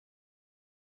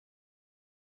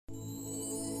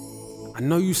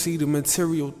know you see the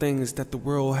material things that the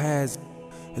world has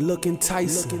and look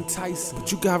enticing,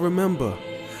 but you gotta remember,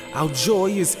 our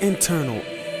joy is internal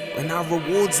and our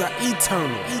rewards are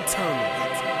eternal.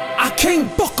 I can't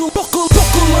buckle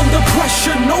under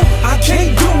pressure, no, I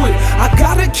can't do it. I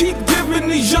gotta keep giving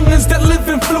these youngins that live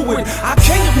in fluid. I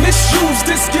can't misuse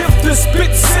this gift to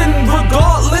spit sin.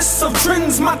 Regardless of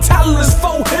trends, my talent is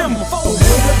for him. But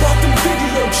what about them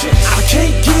video chicks? I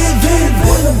can't give in.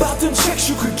 What about them checks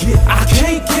you could get? I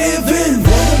can't give in.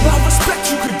 What about respect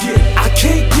you could get? I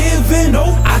can't give in,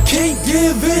 no, I can't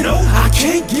give in, no, I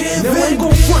can't give in. Now ain't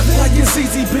gon' front like it's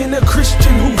easy being a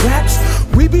Christian who raps.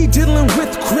 We be dealing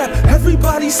with crap,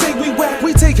 everybody say we whack.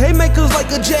 We take haymakers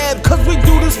like a jab, cause we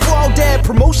do this for our dad.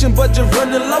 Promotion budget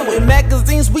running low, in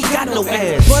magazines we got no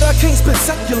ads. But I can't spit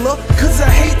secular, cause I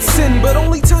hate sin. But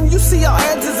only time you see our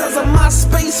ads is as a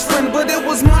Myspace friend. But it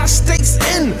was my stakes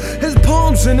in his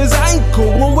palms and his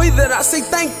ankle. One way that I say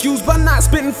thank yous by not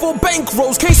spitting for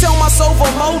bankrolls. Can't sell my soul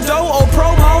for modo, or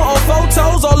promo, or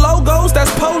photos, or logos,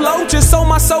 that's polo. Just so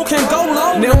my soul can go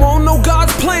low. Now I don't know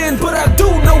God's plan, but I do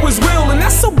know his will. And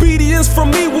that's obedience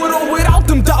from me with or without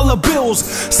them dollar bills.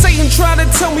 Satan try to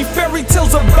tell me fairy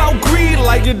tales about greed,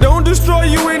 like it don't destroy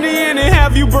you in the end and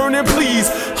have you burning, please.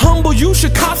 Humble, you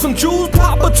should cop some jewels,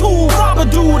 pop a tool, rob a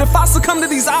dude. If I succumb to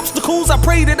these obstacles, I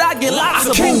pray that I get lots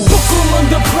of can't buckle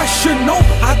under pressure, no,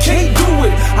 I can't do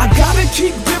it. I gotta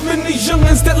keep giving these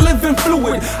youngins that live in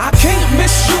fluid. I can't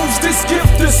misuse this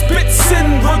gift to spit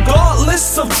sin.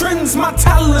 Regardless of trends, my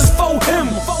talent is for him.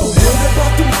 But what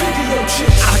about them video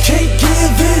chicks? I can't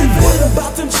give in. What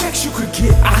about them checks you could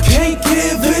get? I can't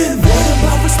give in. What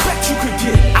about respect you could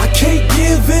get? I can't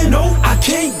give in, no, I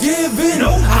can't give in,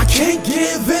 no, I can't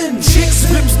give in. Chicks,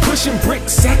 whips, pushing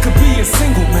bricks, that could be a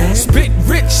single man. Spit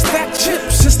rich, stack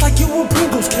chips, just like you a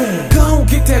Pringles can. Gon'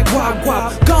 get that guap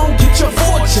guap, gon' get your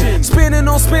fortune. Spinning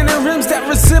on spinning rims that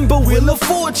resemble Wheel of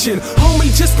Fortune.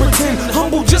 Homie, just pretend,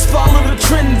 humble, just follow the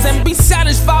trends. And be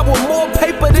satisfied with more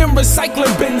paper than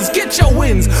recycling bins. Get your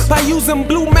wins by using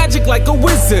blue magic like a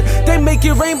wizard. They make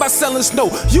it rain by selling snow.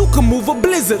 You can move a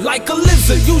blizzard like a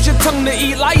lizard. Use your tongue to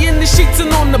eat, lie in the sheets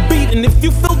and on the beat. And if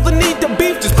you feel the need to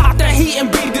beef, just pop that heat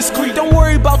and be discreet. Don't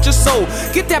worry about your soul,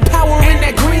 get that power in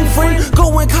that green friend.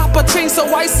 Go and cop a chain so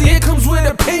icy it comes with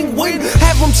a penguin.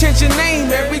 Have them change your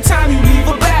name every time you leave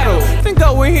a battle. Then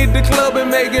go and hit the club and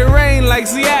make it rain like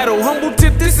Seattle. Humble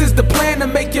tip, this is the plan to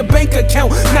make your bank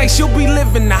account nice. You'll be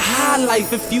living the high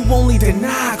life if you only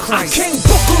deny Christ. I can't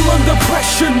buckle under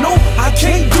pressure, no, I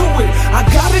can't do it. I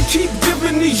gotta keep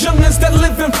giving these youngins that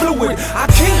live in fluid. I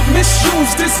can't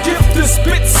misuse this gift to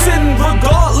spit sin.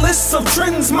 Regardless of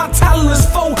trends, my talent is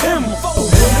for him. But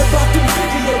what about them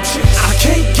video chicks? I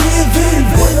can't give in.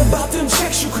 What about them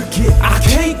checks you could get? I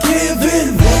can't give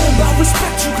in. What about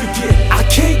respect you could get? I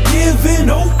can't give in,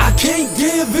 no, I can't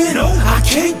give in, no, I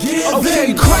can't give in.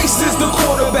 Okay, Christ is the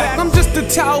quarterback, I'm just a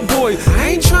towel boy. I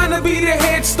ain't trying to be the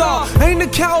head star, I ain't a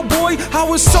cowboy. I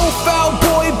was so foul,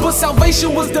 boy, but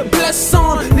salvation was the blessed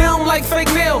song. Now I'm like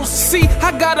fake nails, see,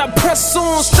 I gotta press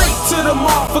on straight to the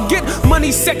mark. Forget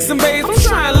money, sex, and babes, I'm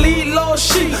trying to lead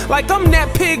lost sheep like I'm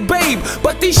that pig babe.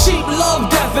 But these sheep love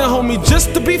death and homie,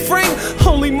 just to be frank,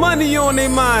 only money on their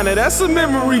mind, and that's a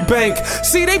memory bank.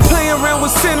 See, they playing around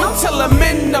with sin, I'm telling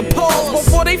men to pause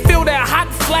before they feel that hot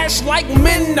flash like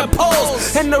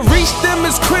menopause. And to reach them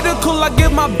is critical, I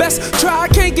give my best try. I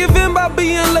can't give in by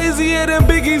being lazier than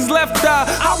Biggie's left eye.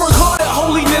 I work hard at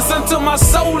holiness until my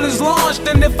soul is launched.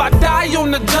 And if I die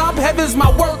on the job, heaven's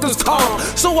my workers calm.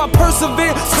 So I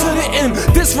persevere to the end,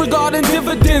 disregarding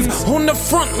dividends. On the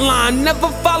front line, never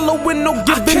following no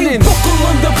giving in. I can't buckle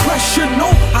under pressure, no,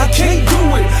 I can't do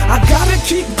it. I gotta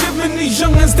keep giving these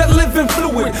youngins that live in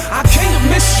fluid. I can't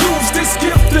misuse this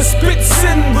gift to spit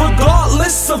sin.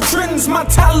 Regardless of trends, my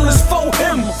talent is for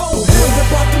him. But what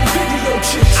about them video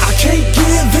chicks? I can't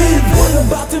give in. What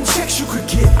about them checks you could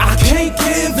get? I can't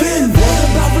give in. What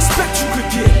about respect you could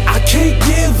get? I can't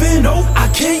give in, no, I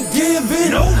can't give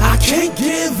in, no, I can't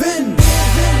give in.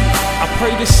 I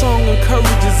pray this song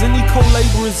encourages any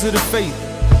co-laborers of the faith.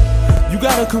 You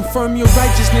gotta confirm your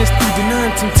righteousness through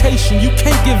denying temptation. You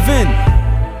can't give in,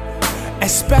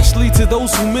 especially to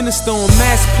those who minister on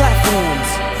mass platforms,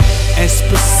 and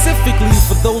specifically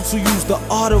for those who use the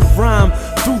art of rhyme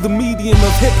through the medium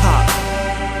of hip-hop.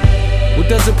 What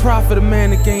does it profit a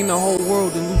man to gain the whole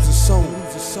world and lose his soul?